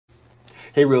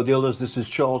Hey Real Dealers, this is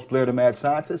Charles Blair, the Mad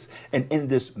Scientist, and in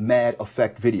this Mad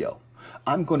Effect video,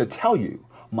 I'm going to tell you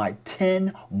my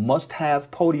 10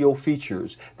 must-have Podio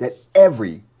features that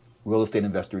every real estate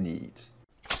investor needs.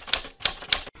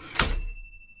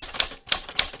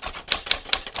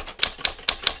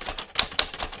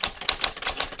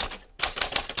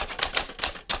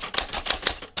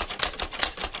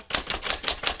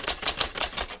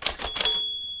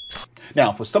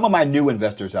 Now, for some of my new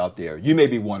investors out there, you may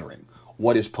be wondering,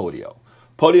 what is Podio?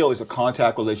 Podio is a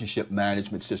contact relationship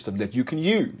management system that you can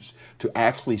use to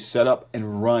actually set up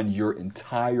and run your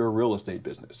entire real estate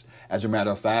business. As a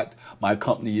matter of fact, my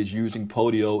company is using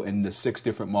Podio in the 6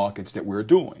 different markets that we're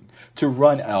doing to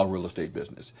run our real estate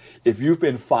business. If you've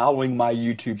been following my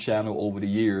YouTube channel over the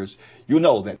years, you'll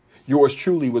know that yours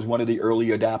truly was one of the early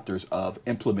adapters of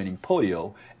implementing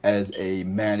Podio as a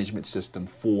management system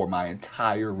for my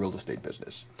entire real estate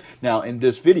business. Now, in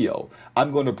this video,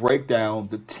 I'm going to break down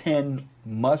the 10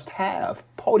 must-have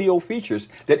Podio features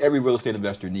that every real estate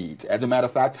investor needs. As a matter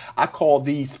of fact, I call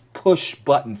these push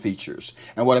button features.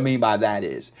 And what I mean by that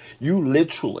is you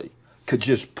literally could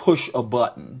just push a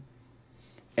button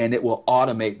and it will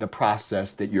automate the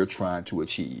process that you're trying to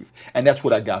achieve. And that's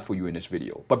what I got for you in this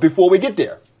video. But before we get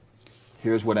there,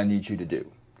 here's what I need you to do.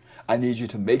 I need you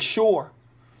to make sure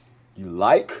you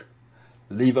like,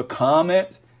 leave a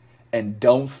comment, and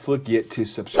don't forget to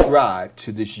subscribe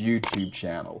to this YouTube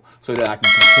channel so that I can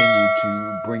continue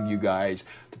to bring you guys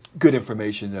good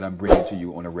information that I'm bringing to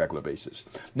you on a regular basis.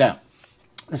 Now,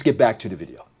 let's get back to the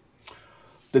video.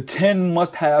 The 10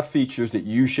 must-have features that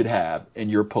you should have in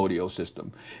your Podio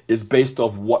system is based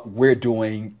off what we're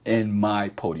doing in my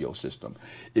Podio system.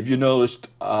 If you noticed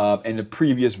in the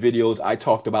previous videos, I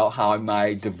talked about how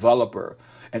my developer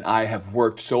and I have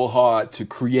worked so hard to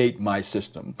create my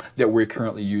system that we're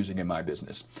currently using in my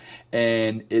business.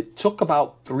 And it took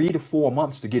about 3 to 4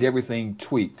 months to get everything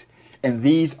tweaked. And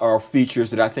these are features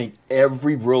that I think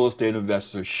every real estate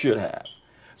investor should have.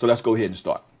 So let's go ahead and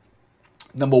start.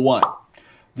 Number 1.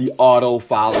 The auto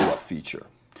follow-up feature.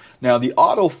 Now, the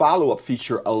auto follow-up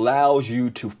feature allows you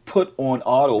to put on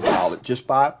autopilot just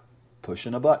by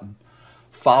pushing a button,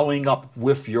 following up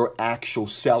with your actual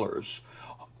sellers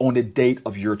on the date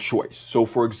of your choice. So,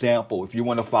 for example, if you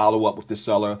want to follow up with the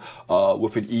seller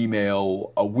with an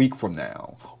email a week from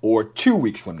now, or 2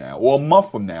 weeks from now, or a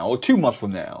month from now, or 2 months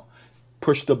from now,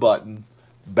 push the button,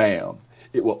 bam,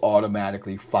 it will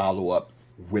automatically follow up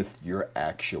with your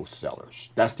actual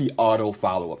sellers. That's the auto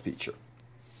follow-up feature.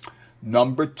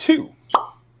 Number 2,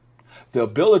 the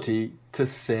ability to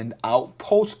send out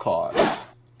postcards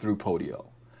through Podio.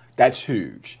 That's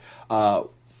huge.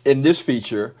 In this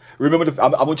feature, remember,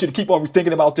 I want you to keep on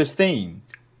thinking about this theme.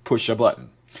 Push a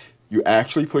button. You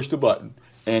actually push the button,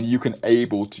 and you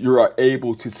are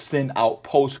able to send out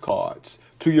postcards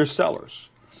to your sellers.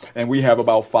 And we have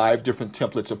about 5 different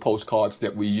templates of postcards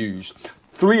that we use.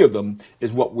 3 of them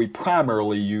is what we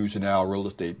primarily use in our real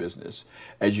estate business,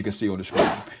 as you can see on the screen.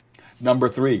 Number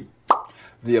 3,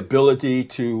 the ability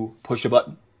to push a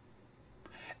button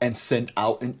and send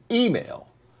out an email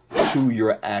to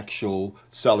your actual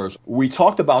sellers. We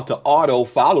talked about the auto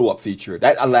follow-up feature.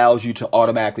 That allows you to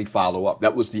automatically follow up.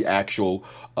 That was the actual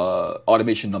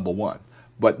automation number 1.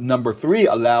 But number 3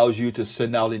 allows you to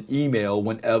send out an email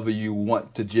whenever you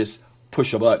want to just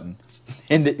push a button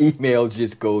and the email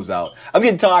just goes out. I'm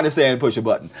getting tired of saying push a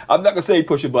button. I'm not going to say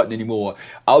push a button anymore.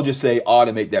 I'll just say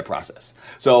automate that process.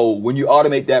 So when you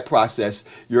automate that process,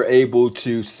 you're able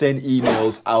to send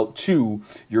emails out to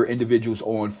your individuals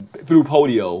through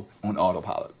Podio on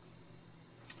autopilot.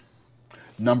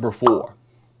 Number 4,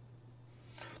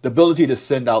 the ability to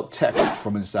send out texts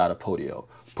from inside of Podio.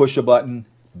 Push a button,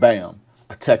 bam.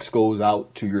 A text goes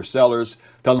out to your sellers,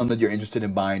 tell them that you're interested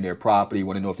in buying their property,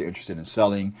 want to know if they're interested in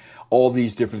selling. All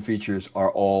these different features are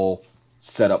all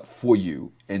set up for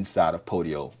you inside of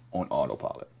Podio on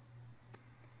autopilot.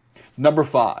 Number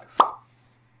 5,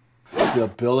 the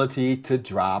ability to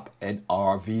drop an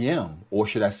RVM, or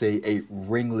should I say a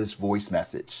ringless voice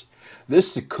message.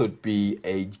 This could be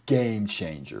a game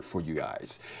changer for you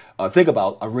guys. Think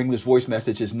about a ringless voice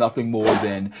message is nothing more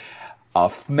than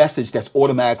a message that's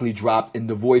automatically dropped in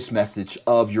the voice message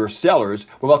of your sellers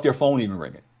without their phone even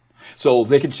ringing. So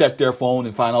they can check their phone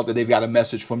and find out that they've got a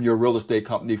message from your real estate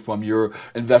company, from your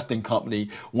investing company,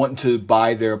 wanting to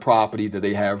buy their property that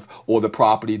they have or the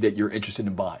property that you're interested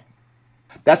in buying.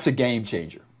 That's a game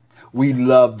changer. We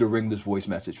love the ringless voice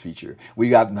message feature. We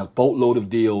got a boatload of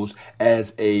deals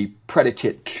as a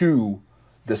predicate to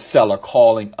the seller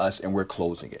calling us and we're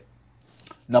closing it.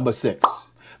 Number 6,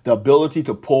 the ability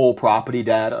to pull property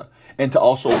data and to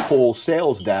also pull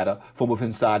sales data from within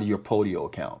inside of your Podio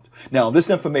account. Now, this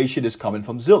information is coming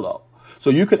from Zillow. So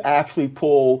you could actually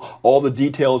pull all the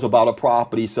details about a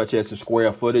property, such as the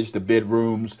square footage, the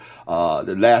bedrooms,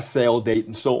 the last sale date,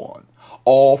 and so on,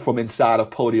 all from inside of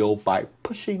Podio by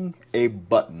pushing a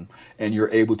button, and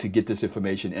you're able to get this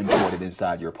information imported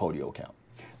inside your Podio account.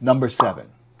 Number 7,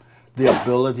 the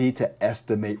ability to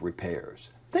estimate repairs.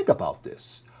 Think about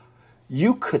this.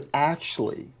 You could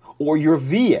actually, or your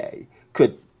VA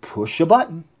could push a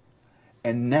button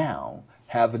and now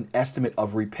have an estimate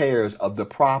of repairs of the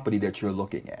property that you're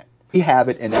looking at. We have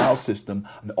it in our system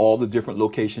in all the different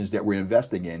locations that we're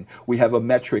investing in. We have a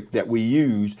metric that we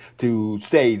use to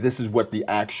say this is what the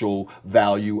actual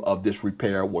value of this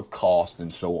repair would cost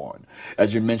and so on.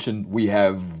 As you mentioned, we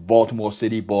have Baltimore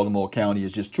City, Baltimore County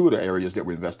is just two of the areas that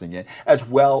we're investing in, as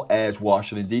well as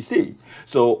Washington, D.C.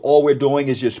 So all we're doing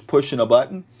is just pushing a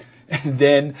button, and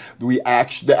then the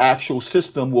actual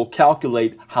system will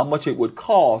calculate how much it would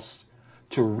cost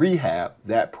to rehab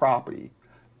that property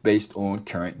based on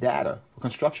current data for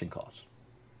construction costs.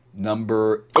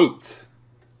 Number 8,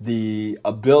 the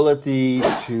ability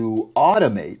to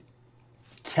automate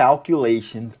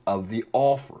calculations of the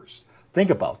offers. Think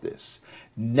about this.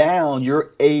 Now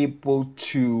you're able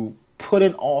to put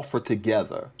an offer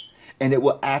together and it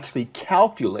will actually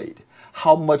calculate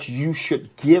how much you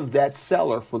should give that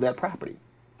seller for that property.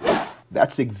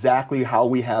 That's exactly how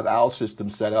we have our system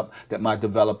set up that my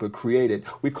developer created.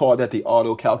 We call that the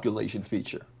auto calculation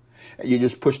feature. You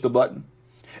just push the button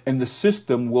and the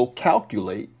system will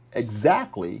calculate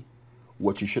exactly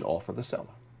what you should offer the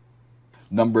seller.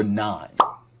 Number 9,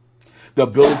 the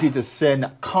ability to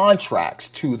send contracts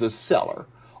to the seller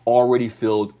already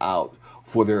filled out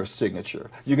for their signature.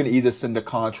 You can either send a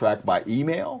contract by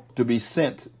email to be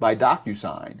sent by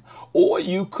DocuSign, or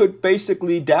you could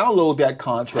basically download that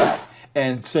contract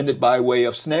and send it by way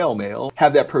of snail mail,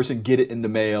 have that person get it in the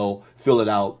mail, fill it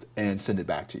out, and send it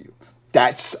back to you.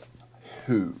 That's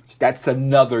huge. That's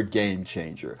another game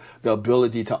changer. The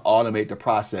ability to automate the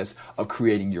process of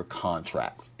creating your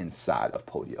contract inside of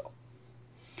Podio.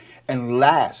 And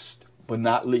last but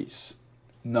not least,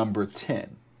 number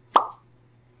 10,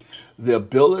 the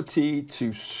ability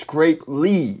to scrape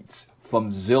leads from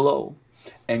Zillow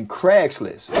and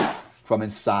Craigslist from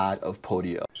inside of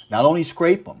Podio. Not only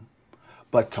scrape them,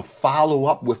 but to follow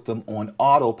up with them on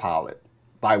autopilot.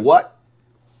 By what?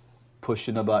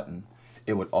 Pushing a button.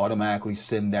 It would automatically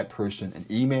send that person an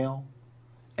email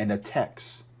and a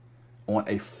text on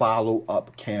a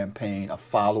follow-up campaign, a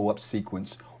follow-up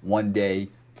sequence, 1 day,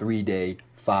 3 day,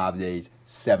 5 days,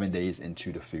 7 days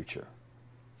into the future.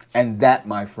 And that,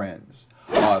 my friends,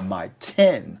 are my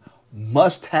 10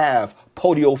 must-have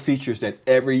Podio features that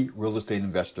every real estate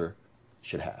investor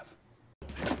should have.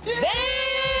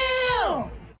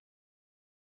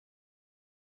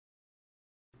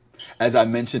 As I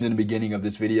mentioned in the beginning of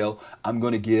this video, I'm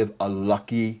going to give a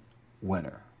lucky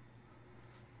winner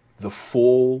the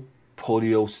full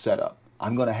Podio setup.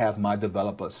 I'm going to have my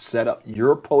developer set up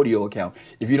your Podio account.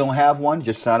 If you don't have one,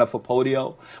 just sign up for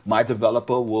Podio. My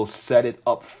developer will set it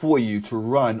up for you to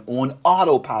run on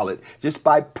autopilot just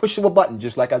by pushing a button,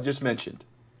 just like I just mentioned.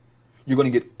 You're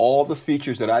going to get all the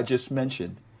features that I just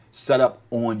mentioned set up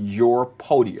on your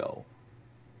Podio.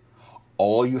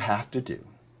 All you have to do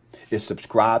is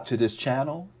subscribe to this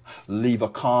channel, leave a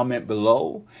comment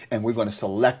below, and we're going to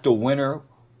select a winner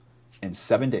in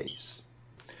 7 days.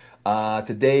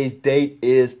 Today's date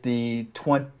is the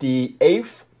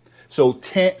 28th. So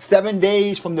 7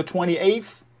 days from the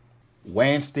 28th,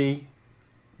 Wednesday,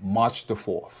 March the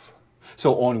 4th.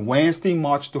 So on Wednesday,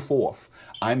 March the 4th,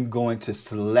 I'm going to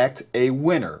select a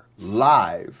winner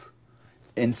live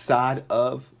inside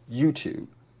of YouTube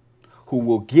who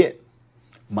will get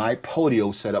my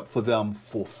Podio setup for them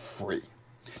for free.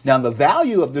 Now, the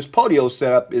value of this Podio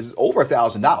setup is over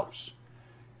 $1,000.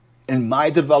 And my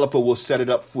developer will set it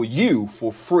up for you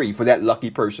for free for that lucky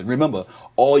person. Remember,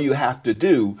 all you have to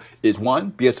do is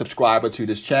 1, be a subscriber to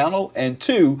this channel, and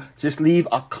 2, just leave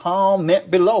a comment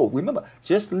below. Remember,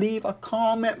 just leave a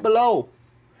comment below.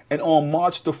 And on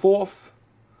March the 4th,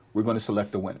 we're going to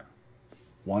select a winner.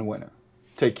 One winner.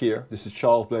 Take care. This is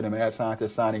Charles Blair, the Mad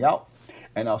Scientist, signing out.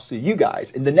 And I'll see you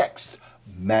guys in the next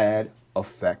Mad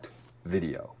Effect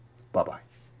video. Bye-bye.